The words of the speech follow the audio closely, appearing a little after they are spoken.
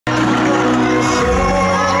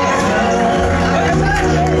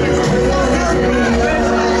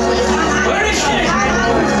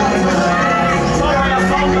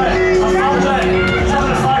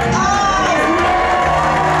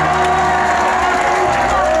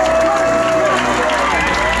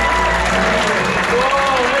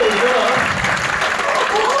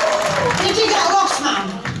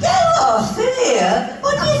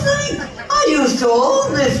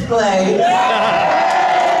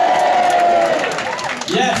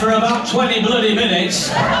for about 20 bloody minutes.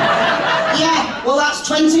 Yeah, well that's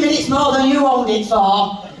 20 minutes more than you owned it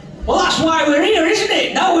for. Well, that's why we're here, isn't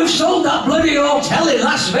it? Now we've sold that bloody hotel in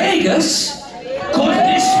Las Vegas. Could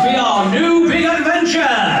this be our new big adventure?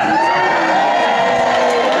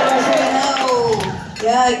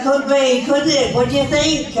 Yeah, it could be, couldn't it? What do you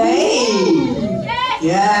think, eh?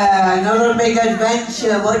 Yeah, another big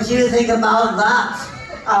adventure. What do you think about that?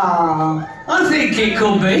 Oh, I think it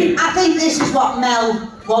could be. I think this is what Mel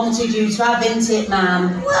wanted you to have, isn't it,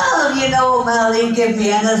 ma'am? Well, you know, Mel, he'd give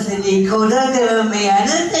me anything. He could have given me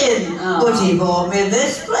anything. Oh. But he bought me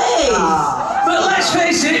this place. Oh. But let's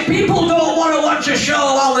face it, people don't want to watch a show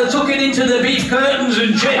while they're tucking into the beef curtains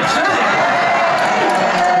and chips, eh?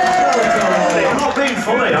 I'm not being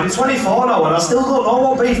funny. I'm 24 now and I still don't know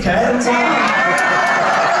what beef curtains are.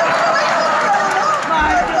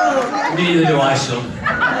 Neither do I, son.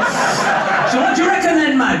 So what do you reckon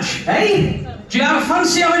then, Madge, eh? Do you have a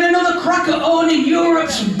fancy having another crack at owning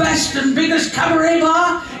Europe's best and biggest cabaret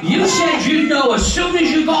bar? You said you'd know as soon as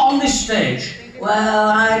you got on this stage. Well,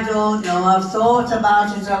 I don't know. I've thought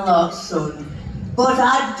about it a lot, son. But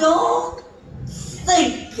I don't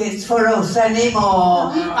think it's for us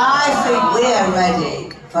anymore. I think we're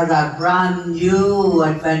ready for a brand new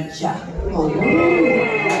adventure.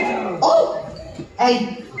 Oh!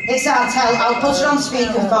 Hey, it's Artel. I'll put her on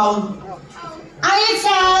speakerphone. Hiya,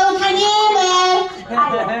 Tel, can you hear me?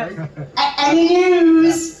 Any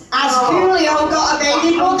news? Has Coolio got a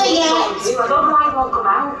baby brother yet? I don't know why he won't come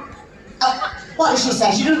out. What did she say?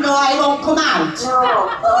 She doesn't know I won't come out? No.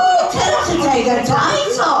 Oh, tell her to take her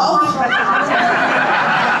tights off.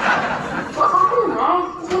 What's happening there?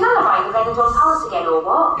 Is he mad about the Benidorm Palace again or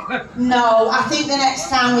what? No, I think the next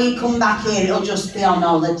time we come back here, it'll just be on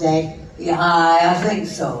holiday. Yeah, I think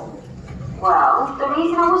so. Well, the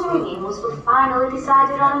reason I was ringing was we finally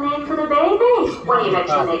decided on a name for the baby. When he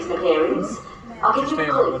eventually makes an appearance. I'll give you a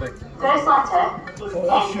clue. First letter is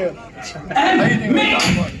M. Mick!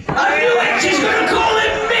 I knew it! She's going to call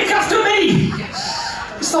him Mick after me!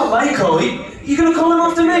 It's not Michael. You're going to call him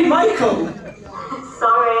after me, Michael?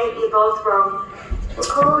 Sorry, you're both wrong. We're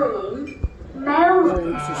calling him Mel.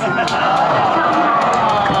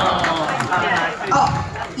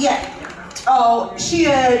 Oh, yeah. Oh, she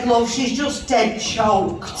heard, love. She's just dead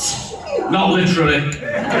choked. Not literally.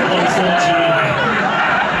 Unfortunately.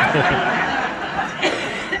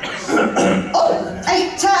 Oh, hey,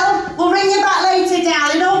 Tel, we'll ring you back later,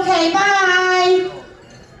 darling. Okay, bye.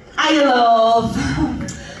 Hi, love.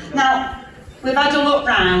 Now, we've had a look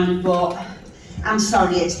round, but I'm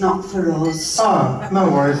sorry, it's not for us. Ah, no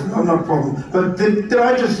worries, no problem. But did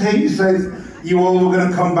I just hear you say you all were going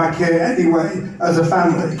to come back here anyway, as a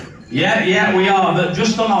family? Yeah, we are, but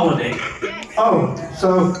just on holiday. Oh,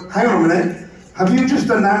 so, hang on a minute. Have you just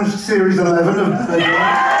announced Series 11 of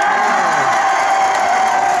Benidorm?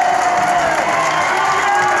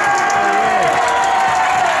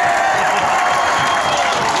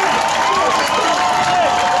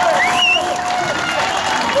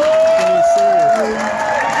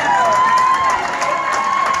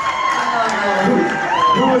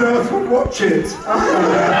 Who on earth would watch it?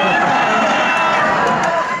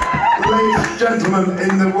 Ladies and gentlemen,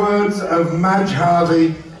 in the words of Madge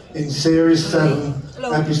Harvey in Series 7,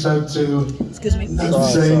 Episode 2, never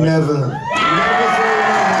say never. Never